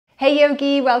Hey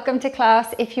Yogi, welcome to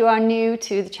class. If you are new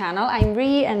to the channel, I'm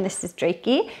Rhi and this is Drake.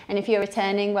 And if you're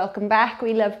returning, welcome back.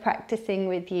 We love practicing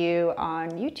with you on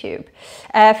YouTube.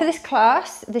 For this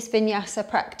class, this Vinyasa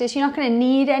practice, you're not going to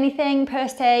need anything per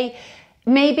se.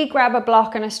 Maybe grab a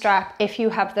block and a strap if you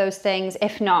have those things.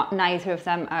 If not, neither of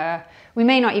them are. We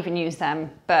may not even use them,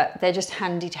 but they're just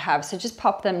handy to have. So just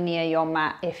pop them near your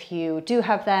mat if you do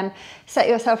have them. Set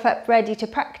yourself up ready to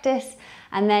practice.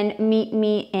 And then meet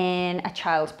me in a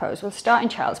child's pose. We'll start in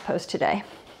child's pose today.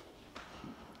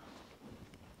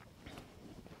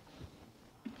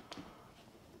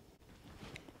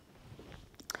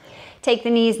 Take the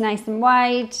knees nice and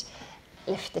wide,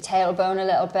 lift the tailbone a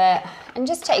little bit, and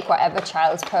just take whatever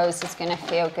child's pose is going to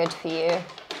feel good for you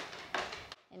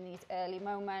in these early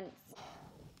moments.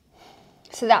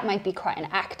 So that might be quite an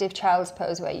active child's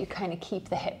pose where you kind of keep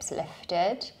the hips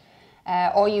lifted.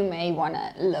 Or you may want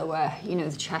to lower,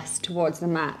 the chest towards the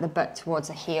mat, the butt towards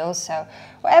the heels. So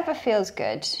whatever feels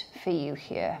good for you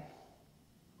here.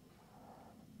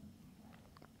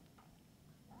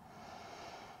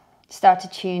 Start to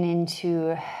tune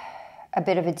into a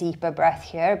bit of a deeper breath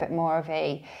here, a bit more of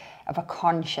a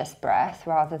conscious breath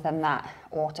rather than that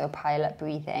autopilot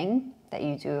breathing that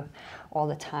you do all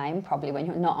the time, probably when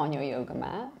you're not on your yoga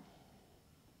mat.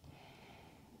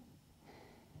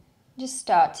 Just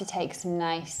start to take some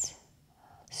nice,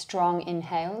 strong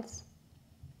inhales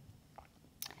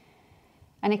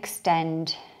and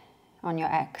extend on your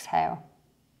exhale.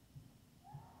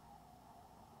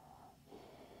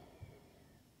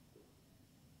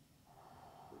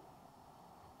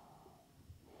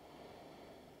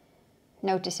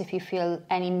 Notice if you feel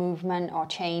any movement or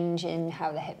change in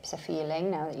how the hips are feeling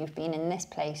now that you've been in this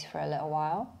place for a little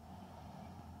while.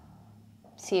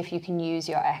 See if you can use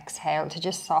your exhale to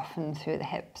just soften through the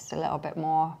hips a little bit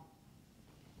more.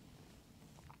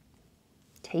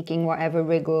 Taking whatever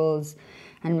wriggles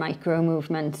and micro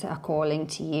movements are calling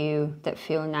to you that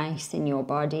feel nice in your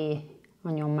body,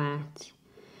 on your mat,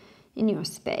 in your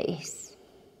space.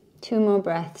 2 more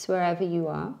breaths wherever you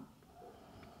are.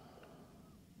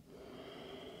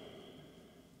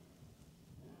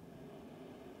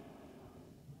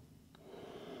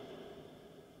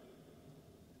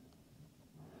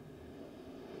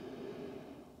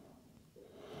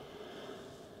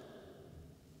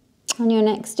 On your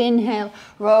next inhale,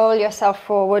 roll yourself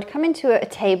forward, come into a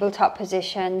tabletop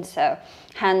position, so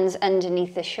hands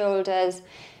underneath the shoulders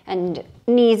and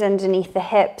knees underneath the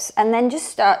hips, and then just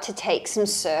start to take some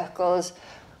circles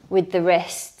with the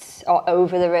wrists, or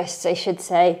over the wrists I should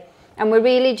say. And we're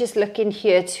really just looking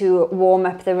here to warm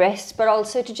up the wrists, but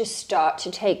also to just start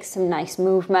to take some nice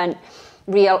movement,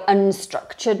 real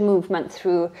unstructured movement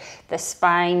through the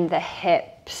spine, the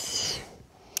hips,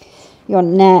 your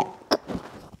neck.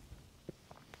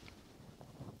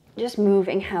 Just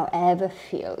moving however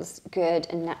feels good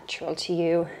and natural to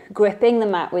you. Gripping the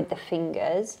mat with the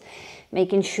fingers,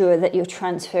 making sure that you're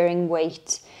transferring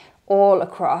weight all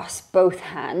across both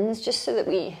hands, just so that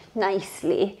we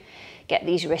nicely get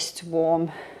these wrists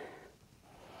warm.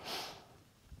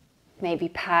 Maybe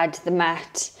pad the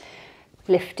mat,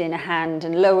 lifting a hand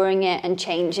and lowering it and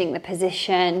changing the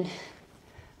position.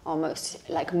 Almost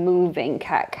like moving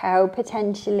cat-cow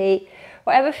potentially.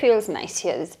 Whatever feels nice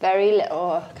here. There's very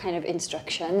little kind of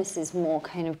instruction. This is more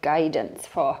kind of guidance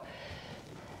for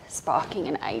sparking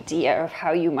an idea of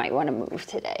how you might want to move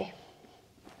today.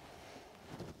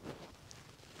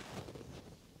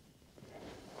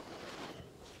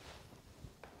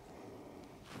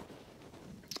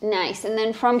 Nice, and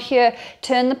then from here,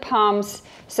 turn the palms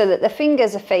so that the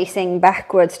fingers are facing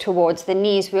backwards towards the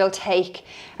knees. We'll take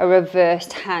a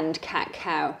reversed hand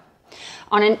cat-cow.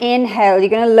 On an inhale, you're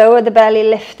going to lower the belly,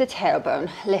 lift the tailbone,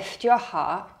 lift your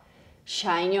heart,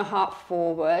 shine your heart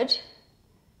forward.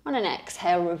 On an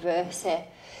exhale, reverse it,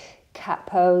 cat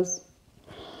pose.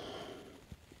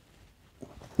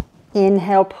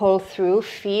 Inhale, pull through,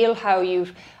 feel how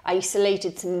you've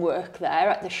isolated some work there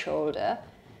at the shoulder.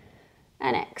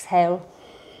 And exhale,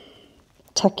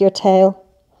 tuck your tail.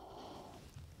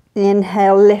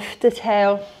 Inhale, lift the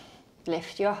tail,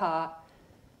 lift your heart.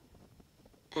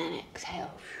 And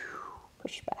exhale,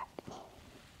 push back.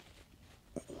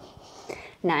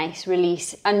 Nice,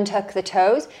 release, untuck the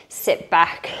toes, sit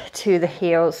back to the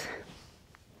heels.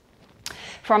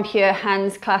 From here,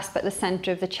 hands clasp at the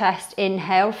center of the chest.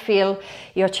 Inhale, feel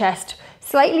your chest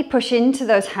slightly push into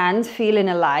those hands, feeling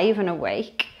alive and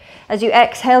awake. As you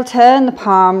exhale, turn the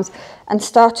palms and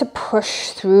start to push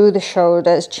through the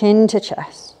shoulders, chin to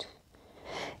chest.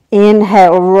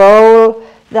 Inhale, roll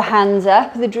the hands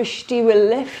up. The drishti will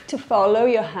lift to follow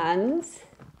your hands.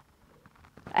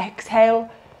 Exhale,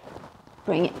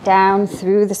 Bring it down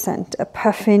through the center,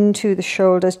 puff into the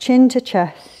shoulders, chin to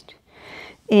chest.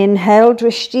 Inhale,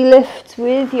 drishti lift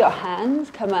with your hands,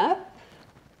 come up.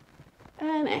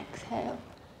 And exhale.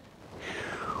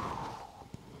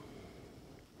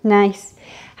 Nice.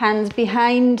 Hands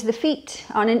behind the feet.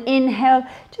 On an inhale,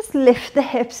 just lift the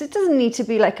hips. It doesn't need to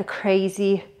be like a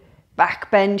crazy back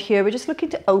bend here. We're just looking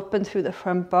to open through the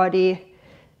front body.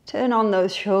 Turn on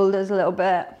those shoulders a little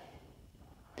bit.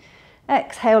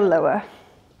 Exhale, lower.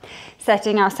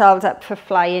 Setting ourselves up for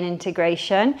fly-in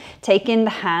integration. Taking the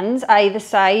hands either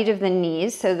side of the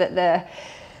knees so that the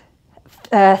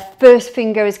first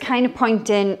finger is kind of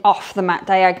pointing off the mat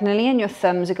diagonally and your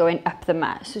thumbs are going up the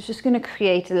mat. So it's just going to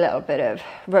create a little bit of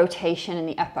rotation in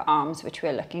the upper arms, which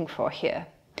we're looking for here.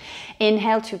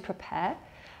 Inhale to prepare.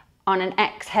 On an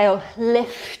exhale,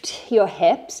 lift your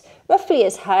hips roughly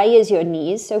as high as your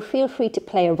knees. So feel free to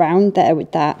play around there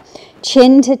with that.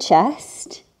 Chin to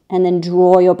chest and then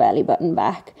draw your belly button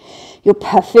back. You're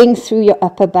puffing through your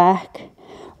upper back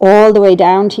all the way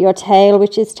down to your tail,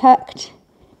 which is tucked.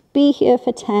 Be here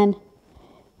for 10,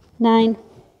 9,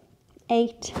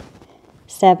 8,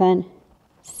 7,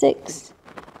 6,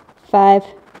 5,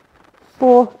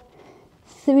 4,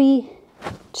 3,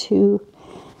 2,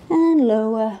 and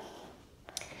lower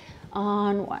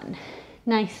on 1.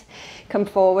 Nice. Come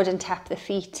forward and tap the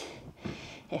feet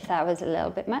if that was a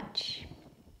little bit much.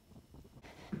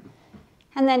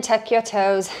 And then tuck your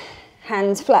toes,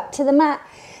 hands flat to the mat.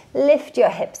 Lift your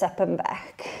hips up and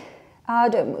back.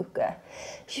 Adho Mukha,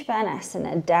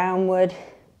 Svanasana, downward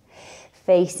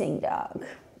facing dog.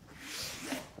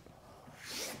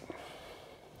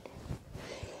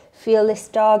 Feel this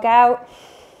dog out.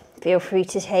 Feel free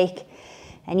to take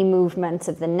any movements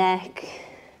of the neck,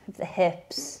 of the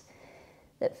hips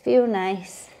that feel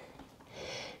nice.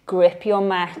 Grip your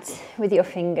mat with your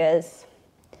fingers.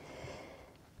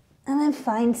 And then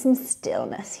find some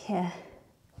stillness here.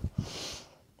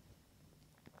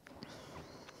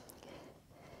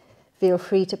 Feel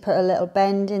free to put a little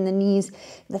bend in the knees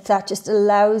if that just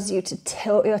allows you to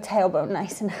tilt your tailbone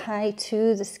nice and high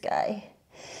to the sky.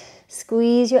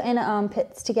 Squeeze your inner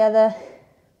armpits together.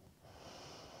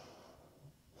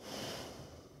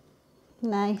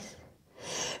 Nice.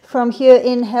 From here,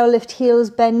 inhale, lift heels,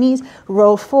 bend knees,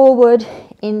 roll forward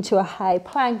into a high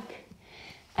plank.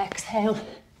 Exhale,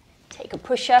 take a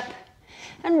push-up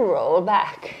and roll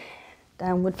back.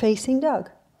 Downward facing dog.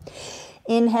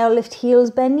 Inhale, lift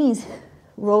heels, bend knees,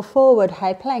 roll forward,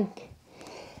 high plank.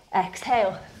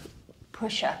 Exhale,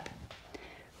 push up,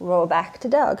 roll back to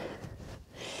dog.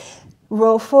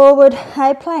 Roll forward,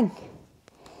 high plank.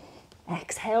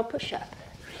 Exhale, push up.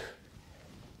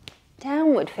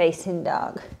 Downward facing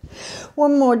dog.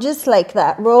 One more just like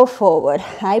that. Roll forward,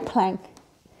 high plank.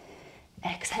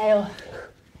 Exhale,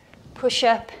 push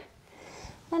up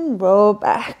and roll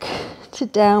back to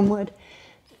downward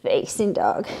facing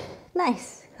dog.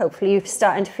 Nice. Hopefully you're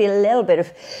starting to feel a little bit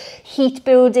of heat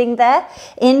building there.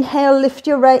 Inhale, lift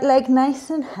your right leg nice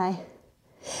and high.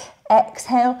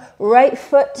 Exhale, right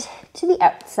foot to the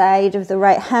outside of the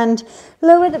right hand.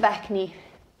 Lower the back knee.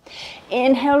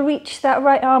 Inhale, reach that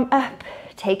right arm up.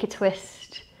 Take a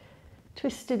twist.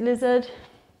 Twisted lizard.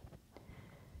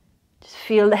 Just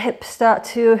feel the hips start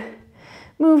to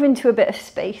move into a bit of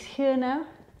space here now.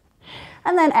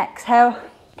 And then exhale,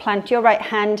 plant your right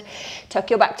hand, tuck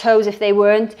your back toes if they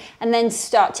weren't, and then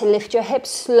start to lift your hips,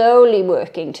 slowly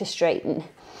working to straighten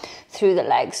through the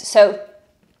legs. So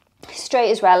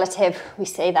straight is relative. We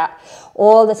say that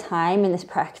all the time in this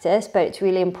practice, but it's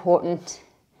really important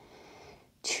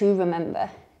to remember.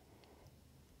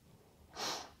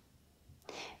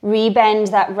 Rebend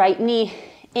that right knee.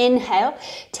 Inhale,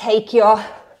 take your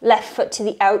left foot to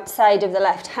the outside of the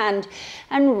left hand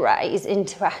and rise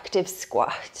into active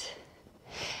squat.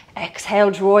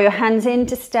 Exhale, draw your hands in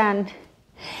to stand.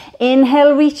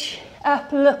 Inhale, reach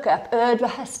up, look up, Urdhva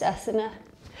Hastasana.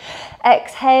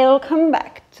 Exhale, come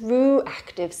back through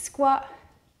active squat.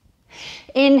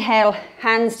 Inhale,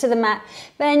 hands to the mat,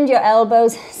 bend your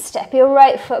elbows, step your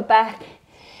right foot back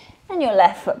and your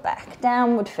left foot back,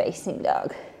 downward facing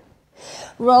dog.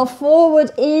 Roll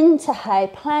forward into high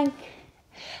plank.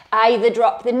 Either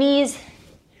drop the knees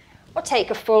or take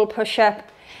a full push-up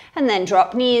and then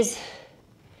drop knees,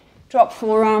 drop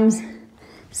forearms,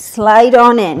 slide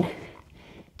on in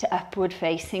to upward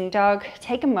facing dog.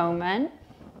 Take a moment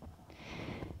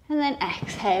and then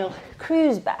exhale,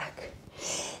 cruise back.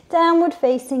 Downward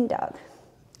facing dog.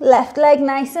 Left leg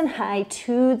nice and high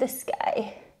to the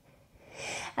sky.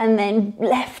 And then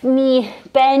left knee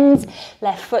bends,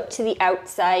 left foot to the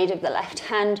outside of the left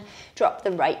hand. Drop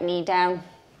the right knee down.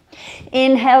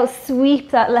 Inhale,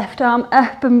 sweep that left arm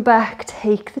up and back,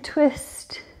 take the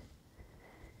twist.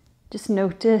 Just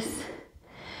notice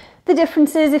the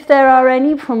differences, if there are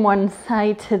any, from one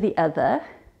side to the other.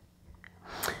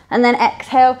 And then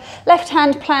exhale, left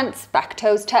hand plants, back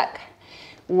toes tuck.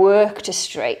 Work to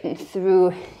straighten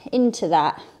through into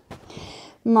that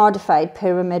modified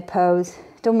pyramid pose.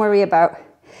 Don't worry about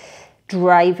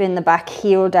driving the back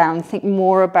heel down. Think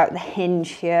more about the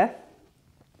hinge here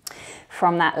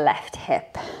from that left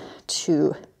hip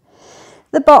to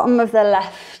the bottom of the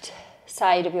left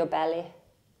side of your belly.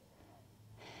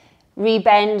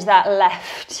 Rebend that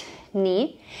left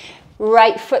knee.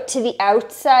 Right foot to the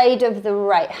outside of the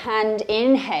right hand.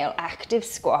 Inhale, active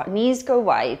squat. Knees go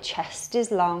wide, chest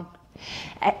is long.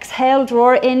 Exhale,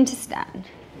 draw it in to stand.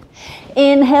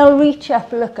 Inhale, reach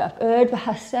up, look up. Urdhva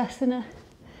Hastasana.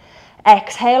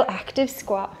 Exhale, active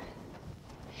squat.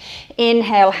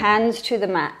 Inhale, hands to the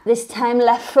mat. This time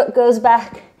left foot goes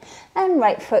back and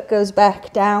right foot goes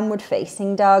back. Downward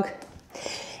facing dog.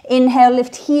 Inhale,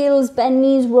 lift heels, bend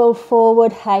knees, roll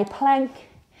forward, high plank.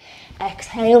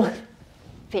 Exhale,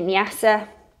 Vinyasa.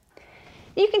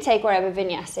 You can take wherever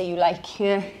Vinyasa you like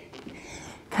here.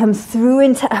 Come through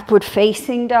into upward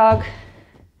facing dog.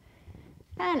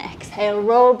 And exhale,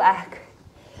 roll back.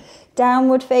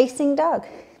 Downward facing dog.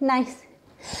 Nice.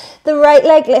 The right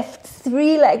leg lifts,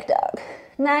 three-leg dog.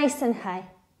 Nice and high.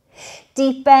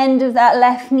 Deep bend of that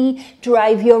left knee.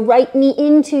 Drive your right knee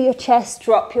into your chest.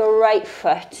 Drop your right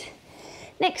foot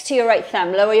next to your right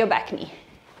thumb. Lower your back knee.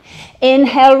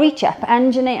 Inhale, reach up.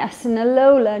 Anjaneyasana,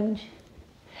 low lunge.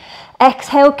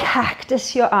 Exhale,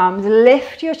 cactus your arms.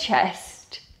 Lift your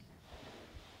chest.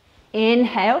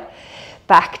 Inhale,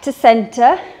 back to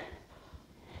center.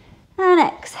 And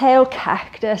exhale,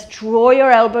 cactus. Draw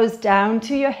your elbows down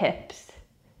to your hips.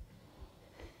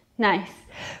 Nice.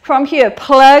 From here,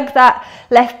 plug that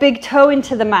left big toe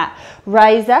into the mat.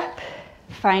 Rise up,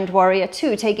 find warrior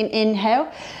two. Take an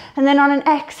inhale, and then on an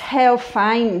exhale,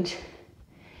 find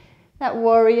that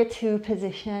warrior two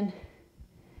position.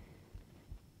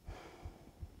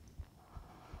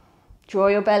 Draw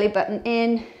your belly button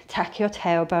in, tuck your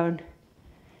tailbone.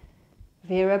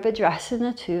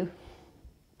 Virabhadrasana 2.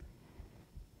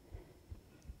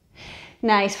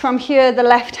 Nice. From here, the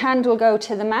left hand will go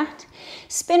to the mat.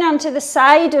 Spin onto the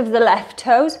side of the left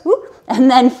toes, and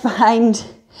then find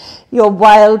your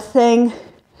wild thing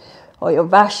or your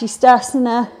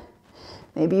Vashisthasana.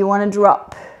 Maybe you want to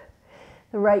drop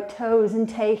the right toes and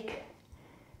take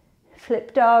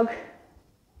flip dog.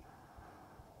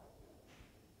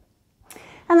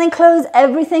 And then close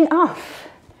everything off.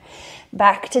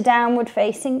 Back to downward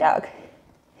facing dog.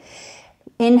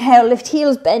 Inhale, lift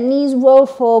heels, bend knees, roll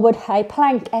forward, high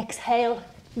plank. Exhale,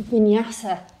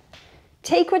 Vinyasa.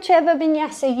 Take whichever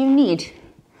Vinyasa you need.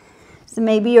 So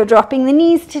maybe you're dropping the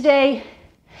knees today.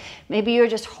 Maybe you're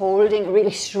just holding a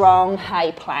really strong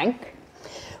high plank.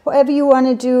 Whatever you want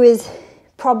to do is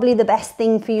probably the best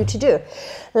thing for you to do.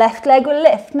 Left leg will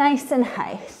lift nice and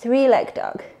high. Three-leg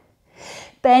dog.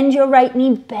 Bend your right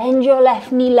knee, bend your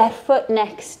left knee, left foot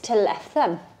next to left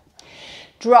thumb.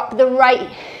 Drop the right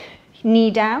knee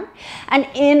down and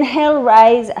inhale,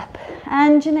 rise up.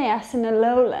 Anjaneyasana,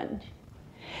 low lunge.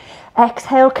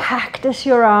 Exhale, cactus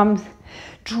your arms.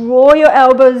 Draw your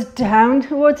elbows down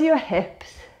towards your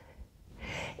hips.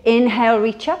 Inhale,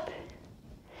 reach up.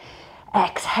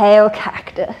 Exhale,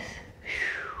 cactus.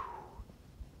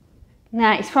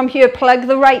 Nice. From here, plug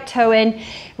the right toe in,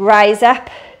 rise up,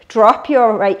 drop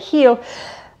your right heel,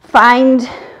 find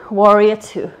warrior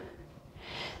two.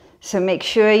 So make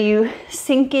sure you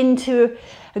sink into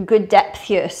a good depth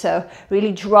here. So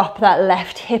really drop that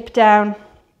left hip down.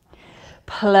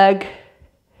 Plug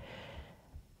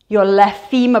your left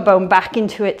femur bone back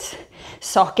into its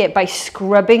socket by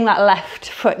scrubbing that left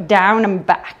foot down and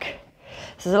back.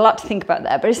 So there's a lot to think about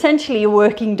there, but essentially you're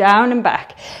working down and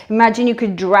back. Imagine you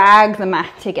could drag the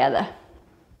mat together.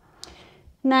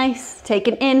 Nice. Take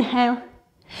an inhale.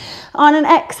 On an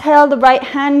exhale, the right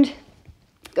hand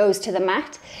goes to the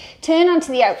mat. Turn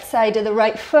onto the outside of the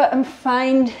right foot and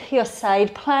find your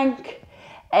side plank.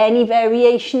 Any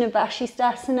variation of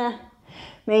Vashisthasana.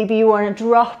 Maybe you want to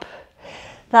drop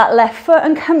that left foot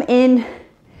and come in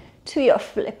to your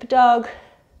flip dog.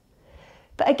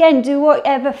 But again, do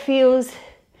whatever feels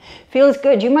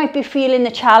good. You might be feeling the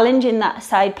challenge in that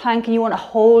side plank and you want to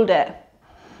hold it.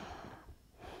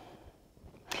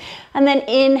 And then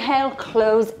inhale,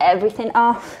 close everything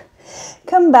off.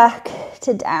 Come back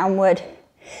to downward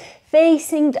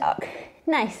facing dog.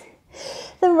 Nice.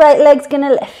 The right leg's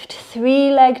gonna lift,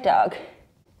 three-leg dog.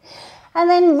 And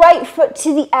then right foot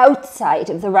to the outside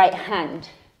of the right hand.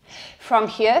 From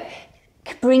here,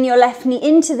 Bring your left knee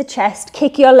into the chest,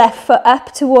 kick your left foot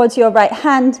up towards your right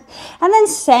hand, and then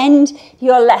send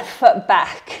your left foot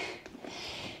back.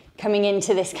 Coming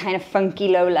into this kind of funky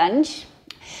low lunge,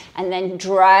 and then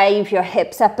drive your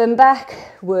hips up and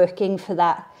back, working for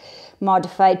that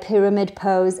modified pyramid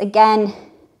pose. Again,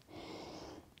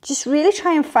 just really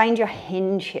try and find your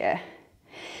hinge here.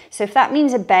 So if that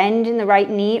means a bend in the right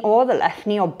knee or the left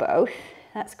knee or both,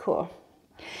 that's cool.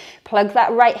 Plug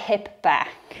that right hip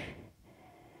back.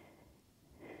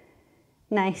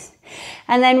 Nice.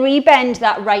 And then rebend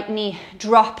that right knee,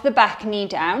 drop the back knee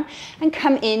down and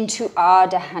come into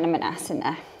Ardha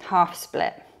Hanumanasana, half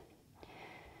split.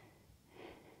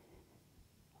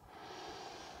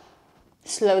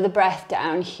 Slow the breath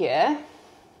down here.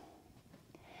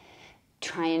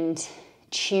 Try and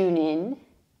tune in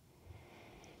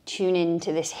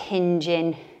to this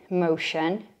hinging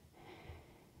motion.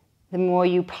 The more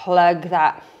you plug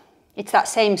that, it's that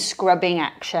same scrubbing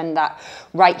action, that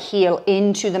right heel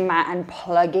into the mat and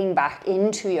plugging back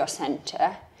into your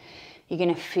center, you're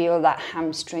going to feel that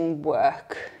hamstring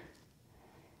work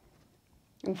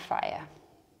and fire.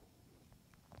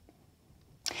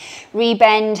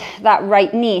 Rebend that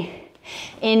right knee.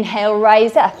 Inhale,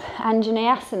 rise up,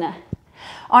 Anjaneyasana.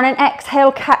 On an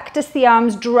exhale, cactus the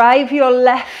arms, drive your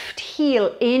left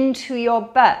heel into your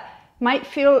butt. Might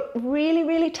feel really,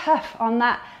 really tough on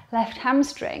that left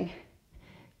hamstring.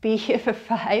 Be here for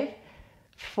 5,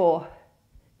 4,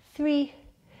 3,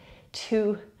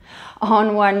 2,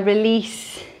 on 1,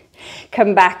 release.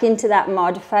 Come back into that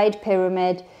modified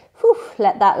pyramid. Whew,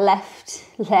 let that left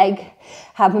leg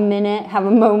have a minute, have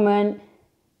a moment.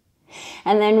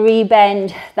 And then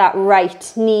rebend that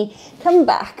right knee. Come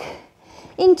back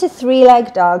into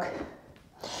 3-leg dog.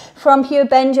 From here,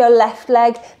 bend your left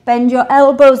leg, bend your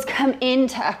elbows, come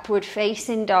into upward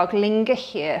facing dog. Linger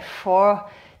here for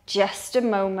just a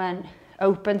moment.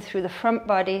 Open through the front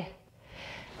body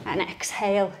and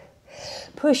exhale.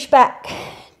 Push back,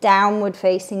 downward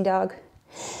facing dog.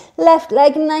 Left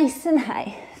leg nice and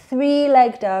high,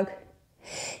 3-leg dog.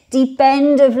 Deep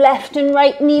bend of left and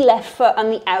right knee, left foot on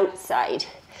the outside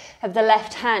of the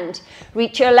left hand.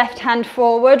 Reach your left hand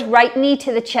forward, right knee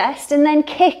to the chest, and then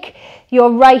kick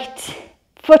your right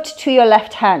foot to your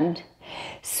left hand.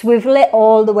 Swivel it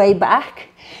all the way back,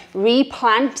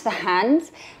 replant the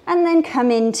hands, and then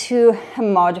come into a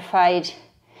modified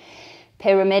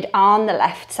pyramid on the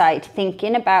left side,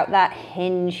 thinking about that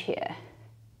hinge here.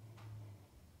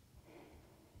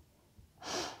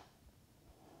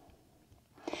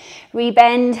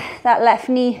 Rebend that left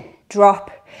knee,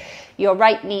 drop your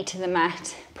right knee to the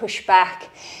mat, push back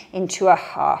into a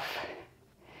half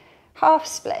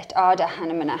split, Ardha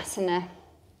Hanumanasana.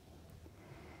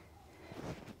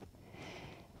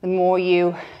 The more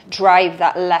you drive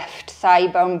that left thigh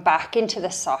bone back into the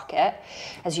socket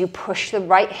as you push the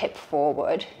right hip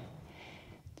forward,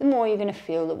 the more you're going to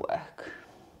feel the work.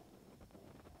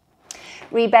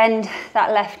 Rebend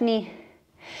that left knee,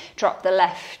 drop the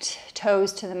left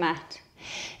toes to the mat.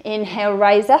 Inhale,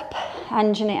 rise up,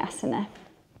 Anjaneyasana.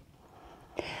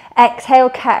 Exhale,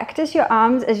 cactus your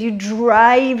arms as you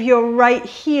drive your right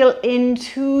heel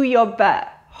into your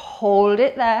butt. Hold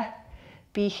it there.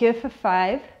 Be here for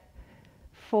 5,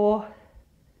 4,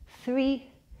 3,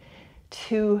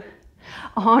 2,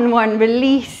 on 1.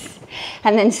 Release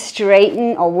and then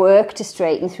straighten or work to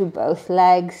straighten through both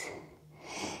legs.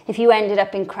 If you ended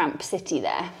up in cramp city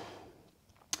there,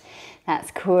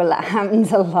 that's cool. That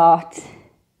happens a lot.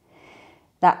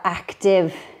 That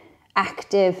active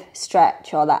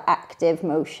stretch or that active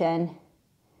motion.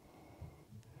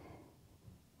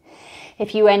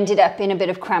 If you ended up in a bit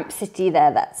of cramp city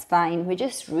there, that's fine. We're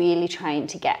just really trying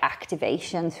to get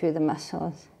activation through the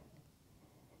muscles.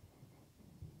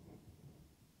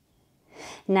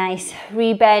 Nice.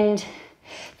 Rebend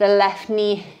the left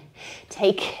knee.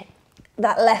 Take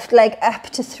that left leg up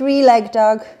to 3-leg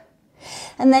dog.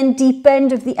 And then deep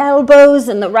bend of the elbows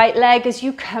and the right leg as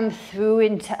you come through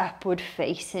into upward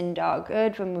facing dog,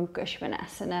 Urdhva Mukha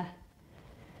Svanasana.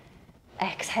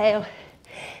 Exhale,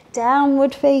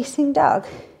 downward facing dog.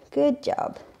 Good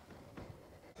job.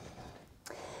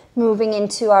 Moving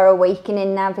into our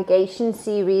awakening navigation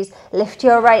series, lift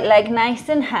your right leg nice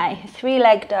and high,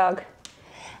 3-leg dog.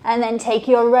 And then take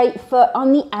your right foot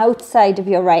on the outside of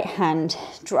your right hand.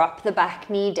 Drop the back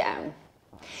knee down.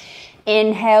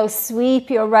 Inhale, sweep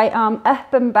your right arm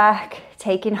up and back,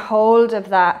 taking hold of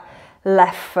that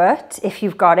left foot if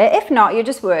you've got it. If not, you're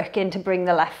just working to bring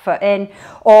the left foot in.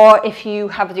 Or if you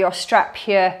have your strap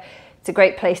here, it's a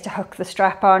great place to hook the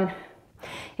strap on.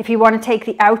 If you want to take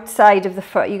the outside of the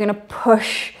foot, you're going to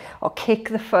push or kick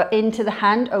the foot into the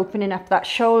hand, opening up that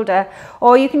shoulder,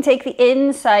 or you can take the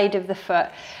inside of the foot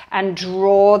and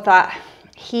draw that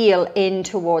heel in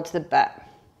towards the butt.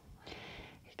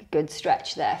 A good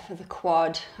stretch there for the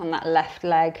quad on that left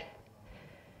leg.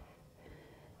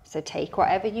 So take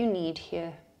whatever you need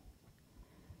here.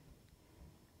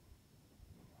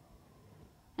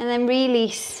 And then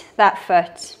release that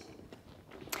foot,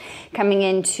 coming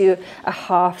into a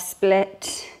half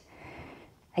split.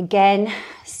 Again,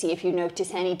 see if you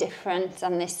notice any difference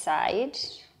on this side.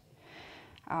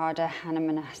 Ardha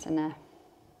Hanumanasana.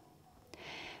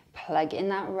 Plug in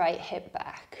that right hip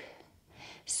back.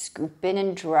 Scoop in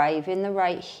and drive in the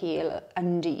right heel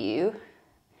under you.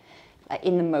 Like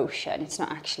in the motion, it's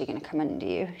not actually going to come under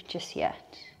you just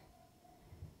yet.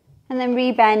 And then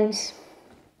rebend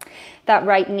that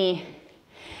right knee.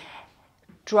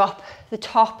 Drop the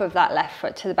top of that left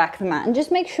foot to the back of the mat and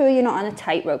just make sure you're not on a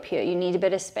tightrope here. You need a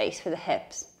bit of space for the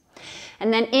hips.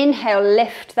 And then inhale,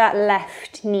 lift that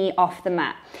left knee off the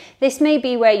mat. This may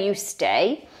be where you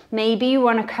stay. Maybe you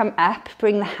want to come up,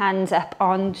 bring the hands up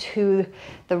onto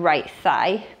the right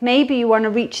thigh. Maybe you want to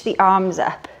reach the arms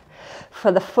up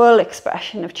for the full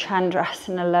expression of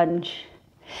Chandrasana lunge.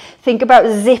 Think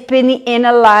about zipping the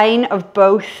inner line of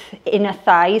both inner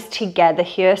thighs together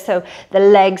here. So the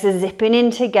legs are zipping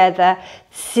in together,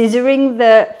 scissoring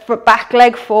the back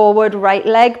leg forward, right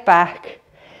leg back.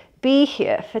 Be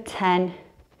here for 10,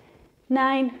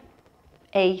 9,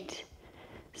 8,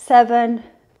 7,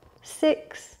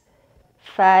 6,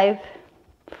 5,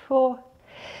 4,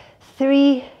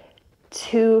 3,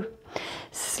 2,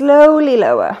 slowly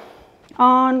lower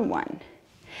on 1.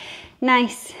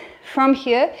 Nice. From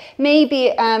here,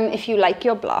 maybe if you like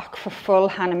your block for full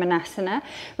Hanumanasana,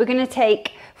 we're going to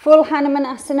take full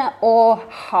Hanumanasana or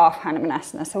half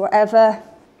Hanumanasana, so whatever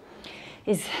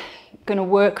is going to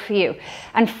work for you.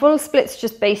 And full splits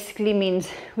just basically means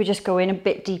we just go in a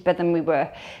bit deeper than we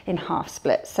were in half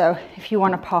split. So if you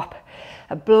want to pop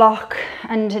a block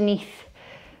underneath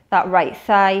that right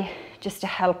thigh just to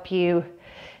help you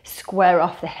square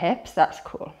off the hips, that's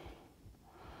cool.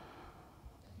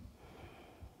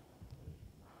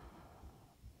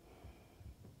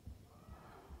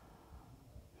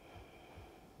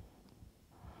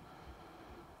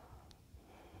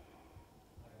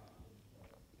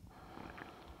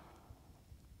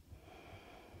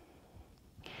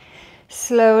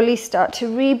 Slowly start to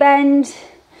rebend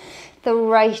the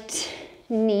right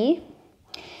knee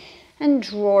and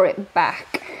draw it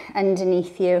back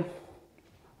underneath you.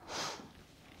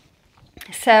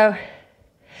 So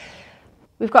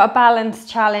we've got a balance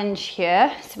challenge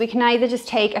here. So we can either just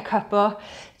take a couple,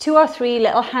 2 or 3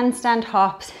 little handstand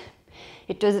hops.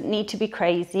 It doesn't need to be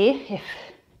crazy if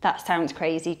that sounds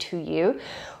crazy to you.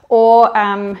 Or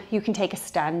you can take a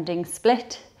standing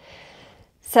split.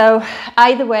 So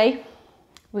either way,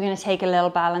 we're going to take a little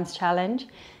balance challenge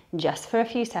just for a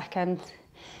few seconds.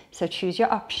 So choose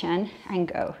your option and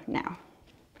go now.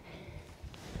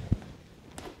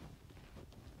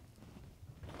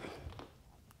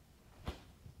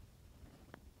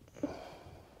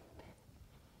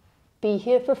 Be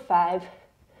here for 5,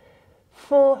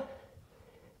 4,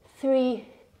 3,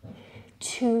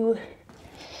 2.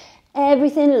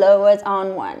 Everything lowers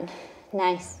on 1.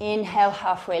 Nice. Inhale,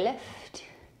 halfway lift.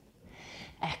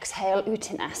 Exhale,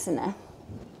 Uttanasana.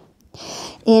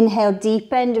 Inhale,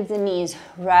 deep end of the knees,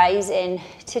 rise in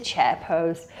to chair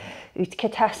pose,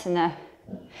 Utkatasana.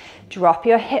 Drop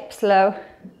your hips low.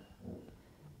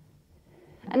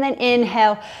 And then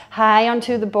inhale, high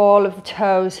onto the ball of the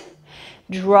toes.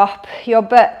 Drop your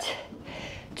butt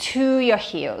to your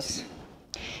heels.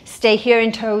 Stay here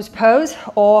in toes pose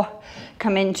or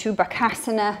come into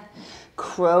Bakasana,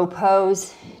 crow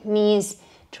pose, knees,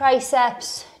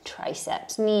 triceps,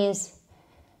 triceps, knees.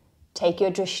 Take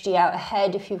your drishti out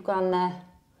ahead if you've gone there.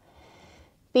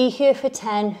 Be here for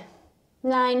 10,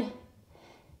 9,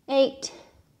 8,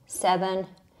 7,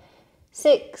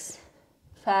 6,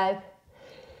 5,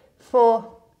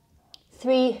 4,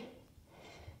 3,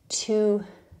 2,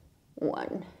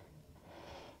 1.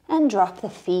 And drop the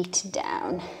feet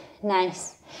down.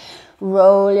 Nice.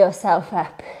 Roll yourself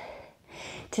up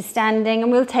to standing,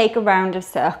 and we'll take a round of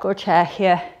circle chair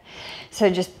here. So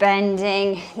just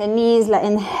bending the knees,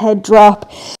 letting the head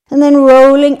drop, and then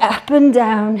rolling up and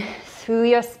down through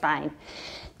your spine.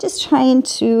 Just trying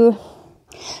to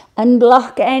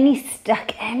unblock any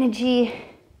stuck energy.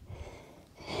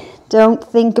 Don't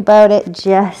think about it,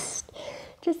 just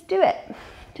do it.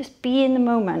 Just be in the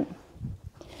moment.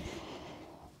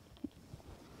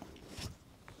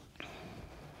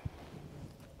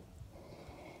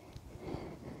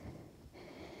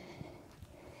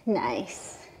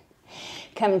 Nice.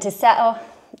 Come to settle.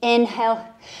 Inhale,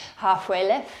 halfway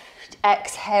lift.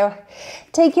 Exhale,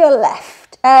 take your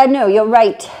your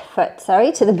right foot,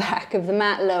 to the back of the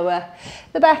mat, lower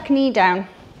the back knee down.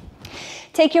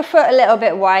 Take your foot a little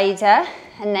bit wider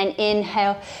and then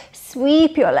inhale,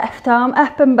 sweep your left arm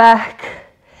up and back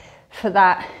for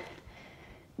that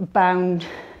bound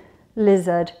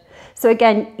lizard. So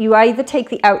again, you either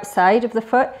take the outside of the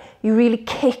foot, you really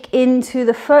kick into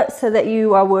the foot so that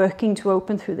you are working to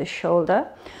open through the shoulder,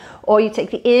 or you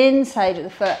take the inside of the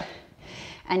foot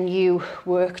and you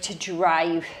work to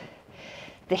drive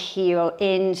the heel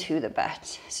into the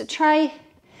butt. So try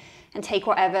and take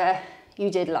whatever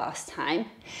you did last time,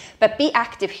 but be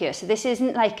active here. So this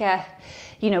isn't like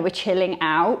we're chilling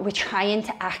out. We're trying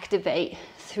to activate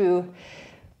through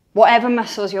whatever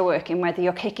muscles you're working, whether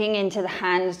you're kicking into the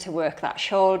hands to work that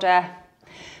shoulder,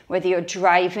 whether you're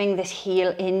driving this heel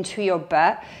into your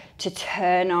butt to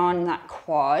turn on that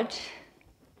quad.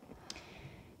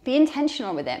 Be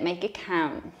intentional with it, make it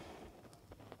count.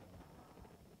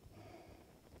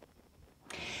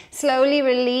 Slowly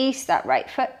release that right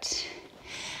foot.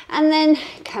 And then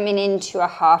coming into a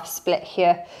half split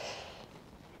here.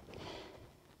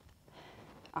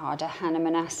 Ardha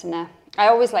Hanumanasana. I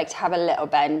always like to have a little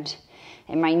bend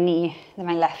in my knee, in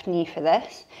my left knee for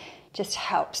this. Just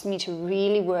helps me to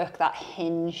really work that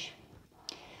hinge.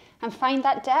 And find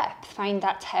that depth, find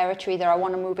that territory that I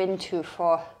want to move into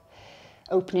for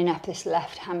opening up this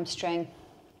left hamstring.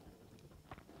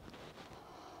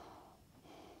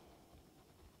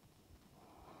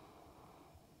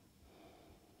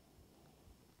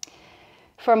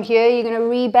 From here, you're going to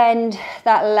rebend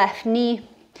that left knee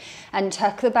and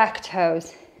tuck the back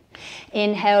toes.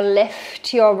 Inhale,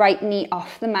 lift your right knee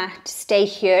off the mat. Stay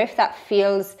here if that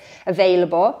feels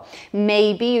available.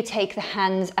 Maybe you take the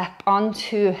hands up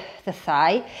onto the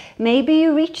thigh. Maybe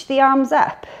you reach the arms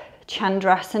up.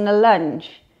 Chandrasana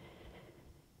lunge.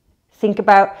 Think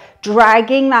about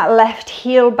dragging that left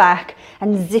heel back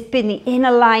and zipping the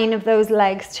inner line of those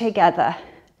legs together.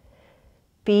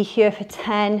 Be here for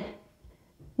 10,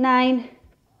 9,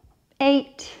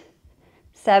 8,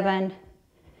 7,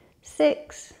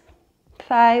 6,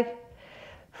 5,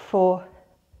 4,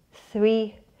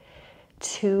 3,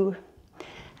 2,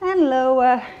 and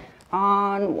lower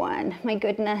on 1. My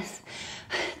goodness,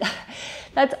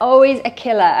 that's always a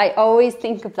killer. I always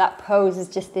think of that pose as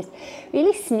just this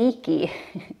really sneaky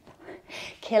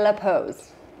killer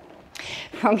pose.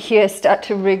 From here, start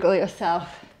to wriggle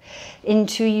yourself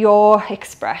into your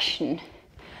expression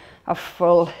of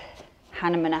full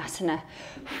Hanumanasana,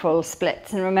 full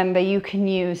splits. And remember, you can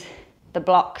use the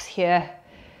blocks here.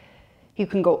 You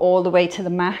can go all the way to the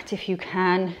mat if you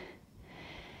can.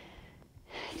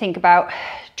 Think about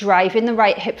driving the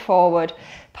right hip forward,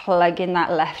 plugging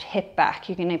that left hip back.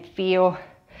 You're going to feel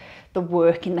the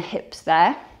work in the hips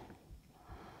there.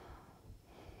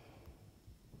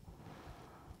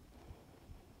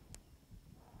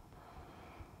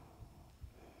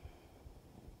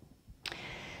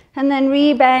 And then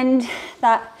rebend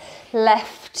that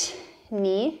left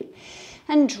knee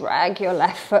and drag your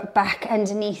left foot back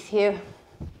underneath you.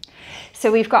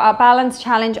 So we've got our balance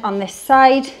challenge on this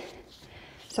side.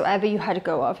 So whatever you had a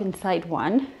go of inside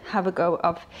 1, have a go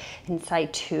of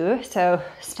inside 2. So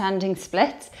standing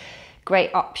splits,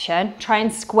 great option. Try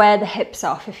and square the hips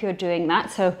off if you're doing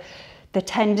that. So the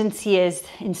tendency is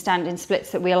in standing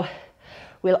splits that we'll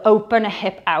open a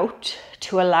hip out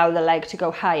to allow the leg to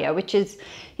go higher, which is,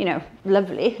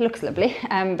 lovely, looks lovely.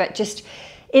 But just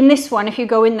in this one, if you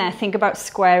go in there, think about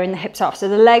squaring the hips off. So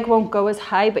the leg won't go as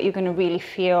high, but you're going to really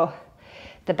feel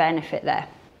the benefit there.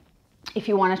 If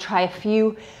you want to try a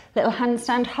few little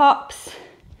handstand hops,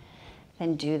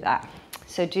 then do that.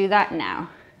 So do that now.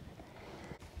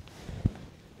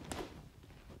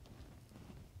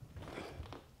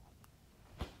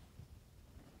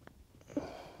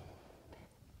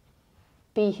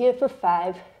 Be here for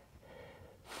 5,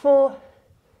 4,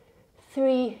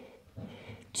 3,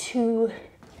 2,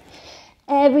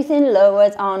 everything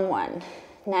lowers on 1.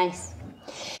 Nice.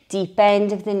 Deep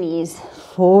bend of the knees,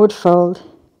 forward fold.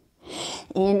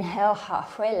 Inhale,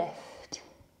 halfway lift.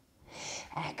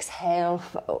 Exhale,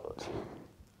 fold.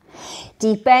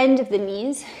 Deep bend of the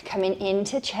knees, coming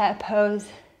into chair pose.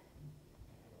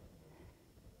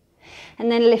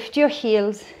 And then lift your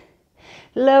heels,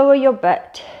 lower your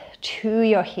butt to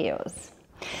your heels.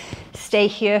 Stay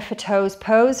here for toes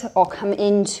pose or come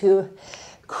into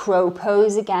crow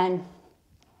pose again.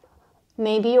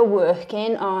 Maybe you're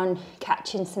working on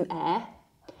catching some air.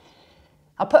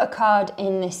 I'll put a card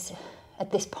in this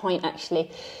at this point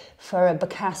actually for a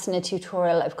Bakasana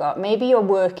tutorial I've got. Maybe you're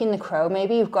working the crow,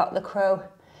 maybe you've got the crow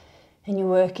and you're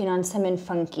working on something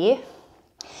funky.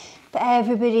 But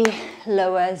everybody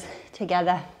lowers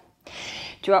together.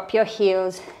 Drop your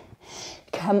heels,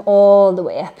 come all the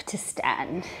way up to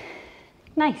stand.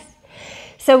 Nice.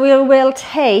 So we'll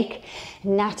take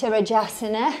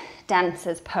Natarajasana,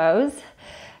 dancer's pose.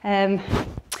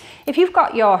 If you've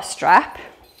got your strap,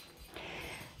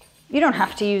 you don't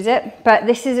have to use it, but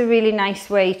this is a really nice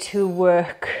way to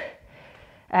work,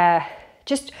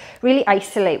 just really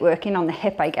isolate, working on the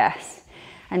hip, I guess,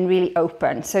 and really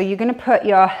open. So you're going to put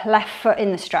your left foot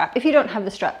in the strap. If you don't have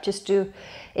the strap, just do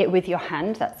it with your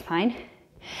hand, that's fine.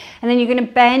 And then you're going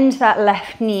to bend that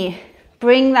left knee,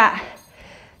 bring that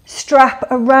strap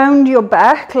around your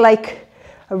back like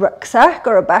a rucksack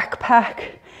or a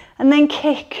backpack, and then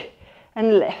kick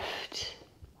and lift.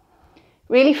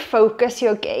 Really focus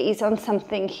your gaze on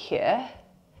something here.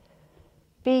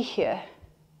 Be here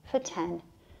for 10,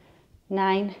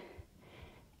 9,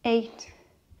 8,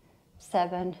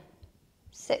 7,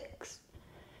 6,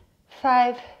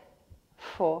 5,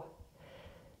 4,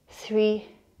 3,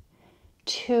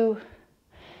 2,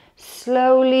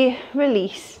 slowly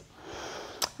release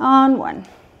on 1.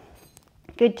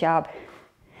 Good job.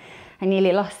 I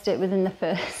nearly lost it within the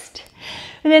first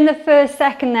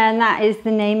second there, and that is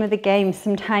the name of the game.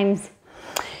 Sometimes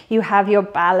you have your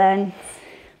balance,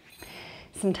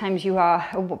 sometimes you are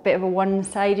a bit of a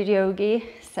one-sided yogi,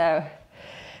 so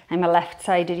I'm a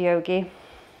left-sided yogi.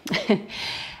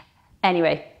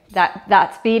 Anyway,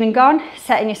 that's been and gone.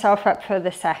 Setting yourself up for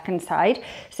the second side,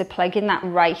 so plugging that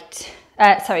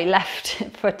left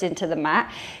foot into the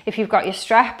mat. If you've got your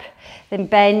strap, then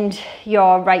bend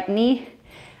your right knee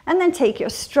and then take your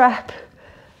strap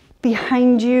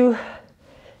behind you.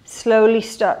 Slowly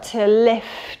start to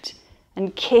lift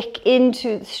and kick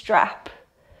into the strap.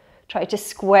 Try to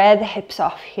square the hips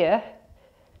off here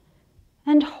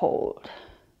and hold.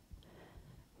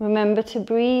 Remember to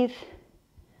breathe.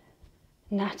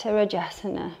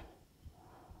 Natarajasana.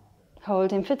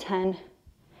 Holding for 10,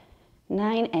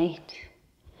 9, 8,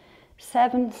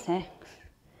 7, 6,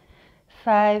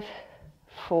 5,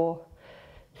 4,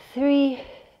 3,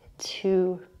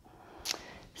 2,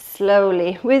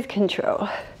 slowly, with control,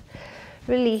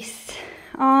 release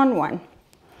on 1.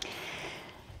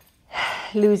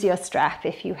 Lose your strap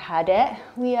if you had it.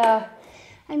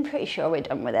 I'm pretty sure we're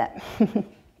done with it.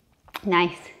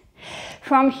 Nice.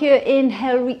 From here,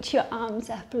 inhale, reach your arms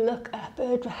up, look up,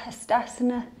 Urdhva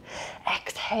Hastasana.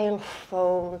 Exhale,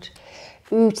 fold,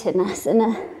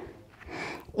 Uttanasana.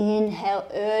 Inhale,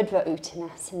 Urdhva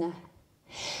Uttanasana.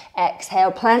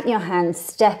 Exhale, plant your hands,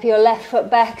 step your left foot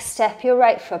back, step your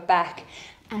right foot back,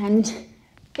 and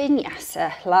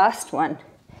Vinyasa, last one.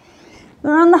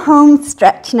 We're on the home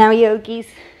stretch now, yogis.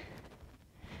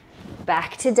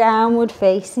 Back to downward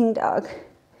facing dog.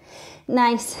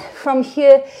 Nice. From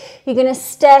here, you're going to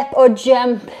step or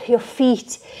jump your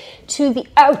feet to the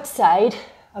outside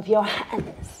of your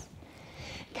hands.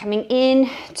 Coming in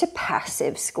to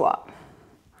passive squat.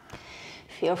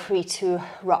 Feel free to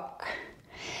rock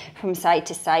from side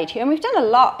to side here. And we've done a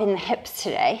lot in the hips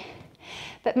today,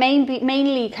 but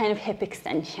mainly kind of hip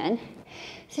extension.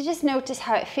 So just notice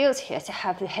how it feels here to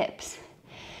have the hips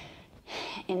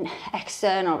in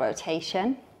external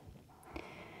rotation.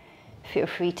 Feel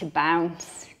free to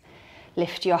bounce,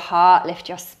 lift your heart, lift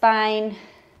your spine.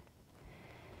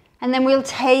 And then we'll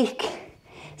take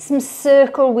some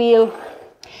circle wheel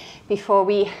before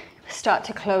we start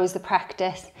to close the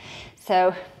practice.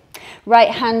 So right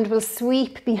hand will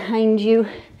sweep behind you,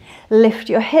 lift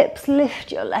your hips,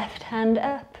 lift your left hand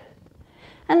up,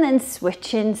 and then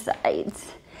switching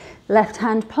sides. Left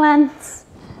hand plants,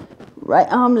 right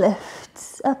arm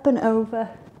lifts up and over.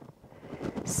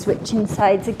 Switching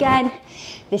sides again.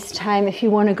 This time, if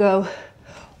you want to go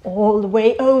all the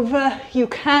way over, you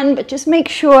can, but just make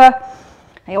sure,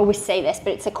 I always say this,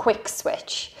 but it's a quick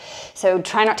switch. So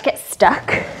try not to get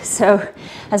stuck. So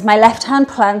as my left hand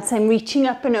plants, I'm reaching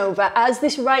up and over. As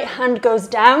this right hand goes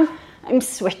down, I'm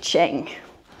switching.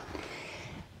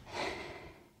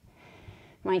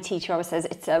 My teacher always says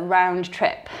it's a round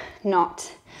trip,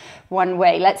 not one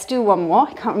way. Let's do one more.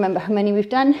 I can't remember how many we've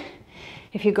done.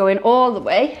 If you're going all the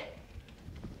way,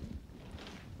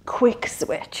 quick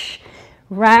switch,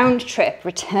 round trip,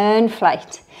 return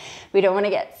flight. We don't want to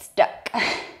get stuck.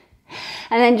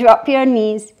 And then drop your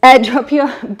knees, drop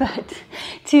your butt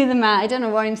to the mat. I don't know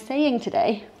what I'm saying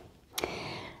today.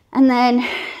 And then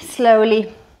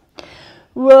slowly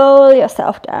roll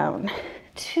yourself down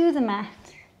to the mat.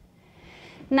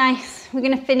 Nice. We're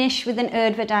going to finish with an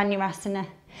Urdhva Dhanurasana,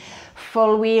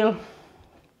 full wheel.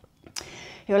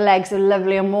 Your legs are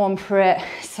lovely and warm for it,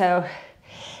 so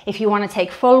If you want to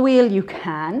take full wheel, you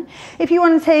can. If you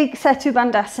want to take Setu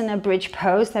Bandhasana bridge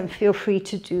pose, then feel free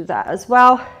to do that as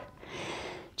well.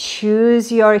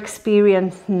 Choose your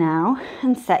experience now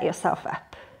and set yourself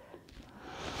up.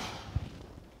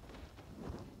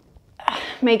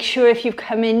 Make sure if you've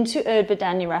come into Urdhva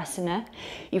Dhanurasana,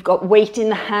 you've got weight in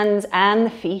the hands and the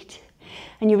feet,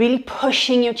 and you're really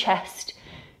pushing your chest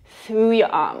through your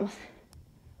arms.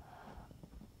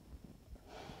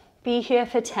 Be here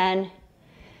for 10,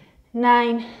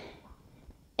 9,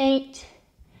 8,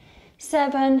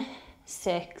 7,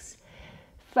 6,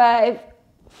 5,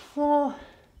 4,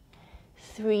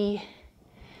 3,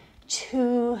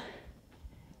 2,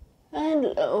 and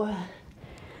lower.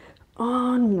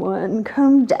 On 1,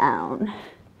 come down.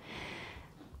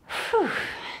 Whew,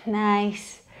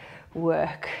 nice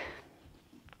work.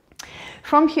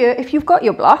 From here, if you've got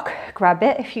your block, grab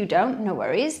it. If you don't, no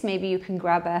worries. Maybe you can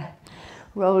grab a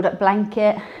rolled up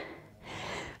blanket.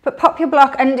 But pop your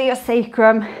block under your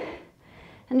sacrum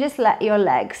and just let your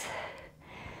legs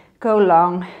go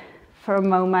long for a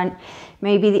moment.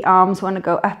 Maybe the arms want to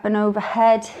go up and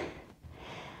overhead.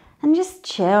 And just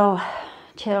chill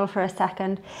for a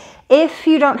second. If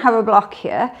you don't have a block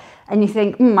here and you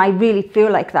think, I really feel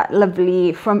like that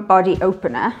lovely front body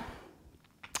opener,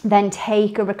 then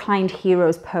take a reclined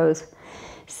hero's pose.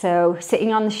 So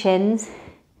sitting on the shins,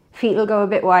 feet will go a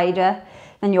bit wider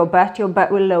than your butt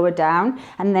will lower down,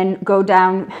 and then go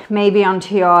down maybe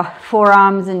onto your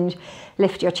forearms and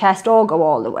lift your chest, or go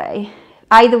all the way.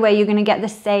 Either way, you're going to get the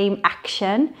same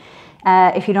action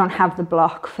if you don't have the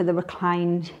block for the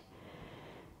reclined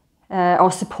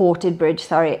or supported bridge,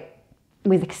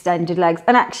 with extended legs.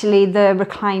 And actually the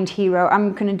reclined hero,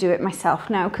 I'm going to do it myself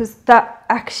now, because that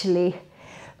actually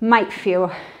might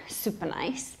feel super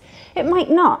nice. It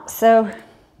might not. So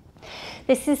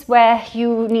this is where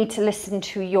you need to listen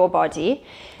to your body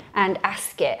and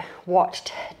ask it,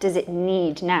 what does it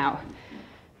need now?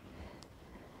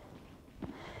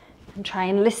 And try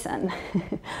and listen.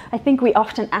 I think we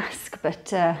often ask,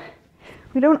 but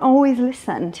we don't always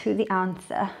listen to the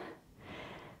answer.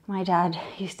 My dad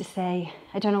used to say,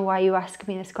 I don't know why you ask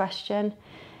me this question,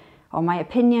 or my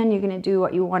opinion, you're going to do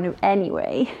what you want to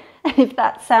anyway. And if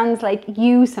that sounds like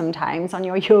you sometimes on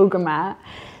your yoga mat,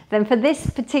 then for this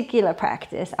particular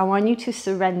practice, I want you to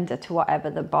surrender to whatever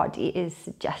the body is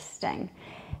suggesting.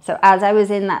 So as I was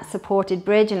in that supported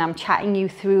bridge and I'm chatting you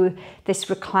through this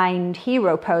reclined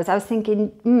hero pose, I was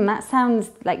thinking, that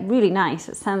sounds like really nice.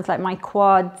 It sounds like my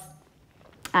quads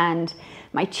and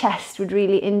my chest would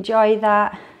really enjoy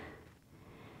that.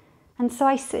 And so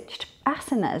I switched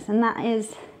asanas, and that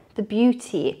is the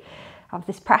beauty of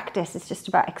this practice. It's just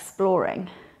about exploring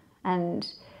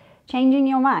and changing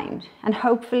your mind and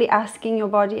hopefully asking your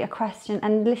body a question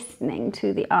and listening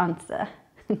to the answer.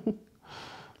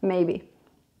 Maybe.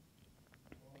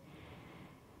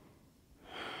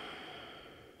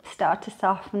 Start to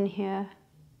soften here.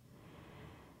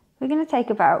 We're going to take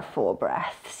about 4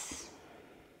 breaths.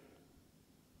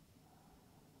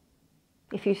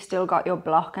 If you've still got your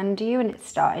block under you and it's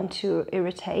starting to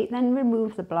irritate, then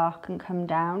remove the block and come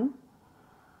down.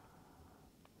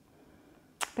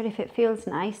 But if it feels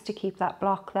nice to keep that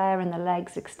block there and the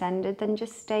legs extended, then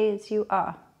just stay as you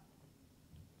are.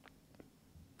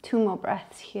 2 more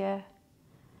breaths here.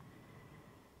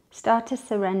 Start to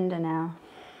surrender now.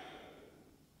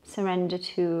 Surrender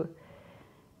to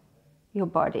your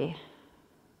body.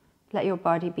 Let your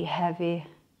body be heavy.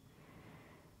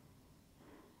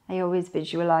 I always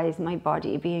visualize my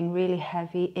body being really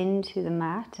heavy into the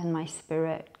mat and my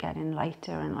spirit getting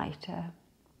lighter and lighter.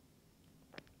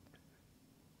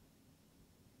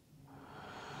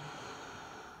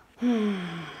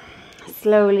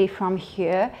 Slowly from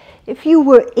here, if you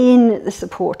were in the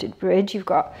supported bridge, you've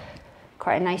got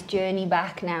quite a nice journey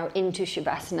back now into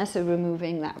Shavasana, so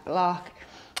removing that block.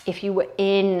 If you were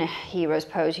in hero's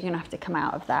pose, you're going to have to come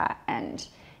out of that and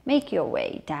make your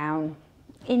way down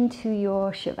into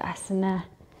your Shavasana.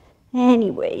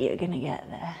 Anyway, you're going to get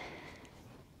there.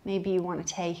 Maybe you want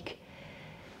to take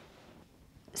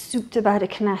Supta Baddha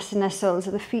Konasana, soles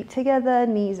of the feet together,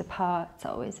 knees apart. It's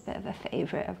always a bit of a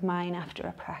favourite of mine after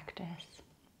a practice.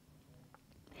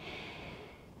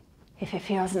 If it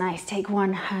feels nice, take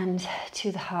one hand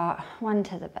to the heart, one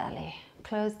to the belly.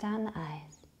 Close down the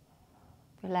eyes.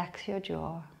 Relax your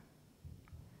jaw.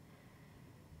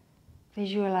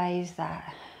 Visualize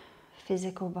that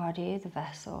physical body, the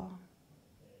vessel,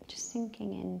 just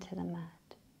sinking into the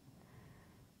mat.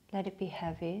 Let it be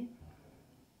heavy.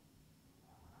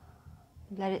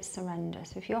 Let it surrender.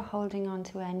 So if you're holding on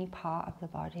to any part of the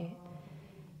body,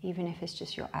 even if it's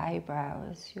just your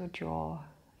eyebrows, your jaw,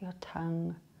 your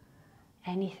tongue,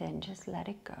 anything, just let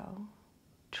it go.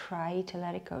 Try to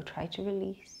let it go, try to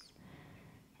release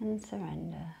and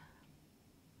surrender.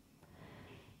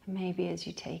 And maybe as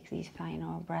you take these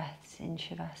final breaths in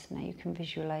Shavasana, you can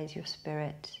visualize your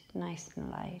spirit nice and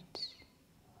light,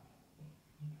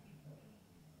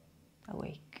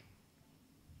 awake.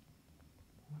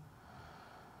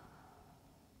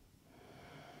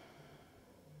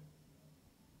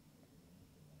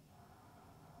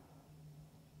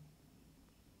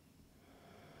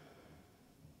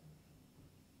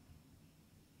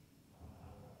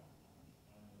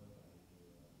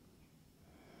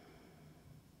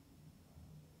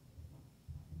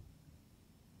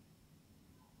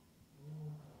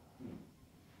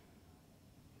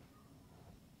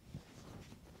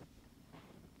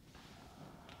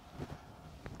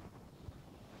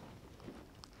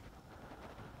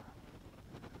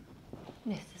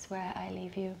 This is where I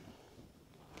leave you.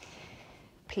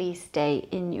 Please stay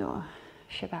in your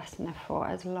Shavasana for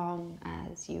as long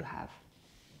as you have.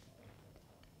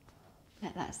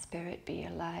 Let that spirit be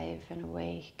alive and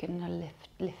awake and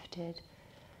lifted,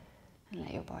 and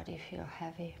let your body feel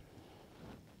heavy.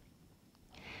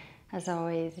 As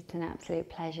always, it's an absolute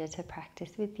pleasure to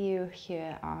practice with you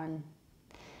here on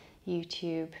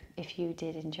YouTube. If you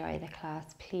did enjoy the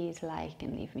class, please like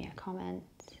and leave me a comment.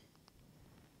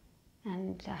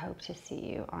 And I hope to see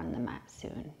you on the mat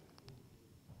soon.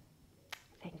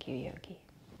 Thank you, Yogi.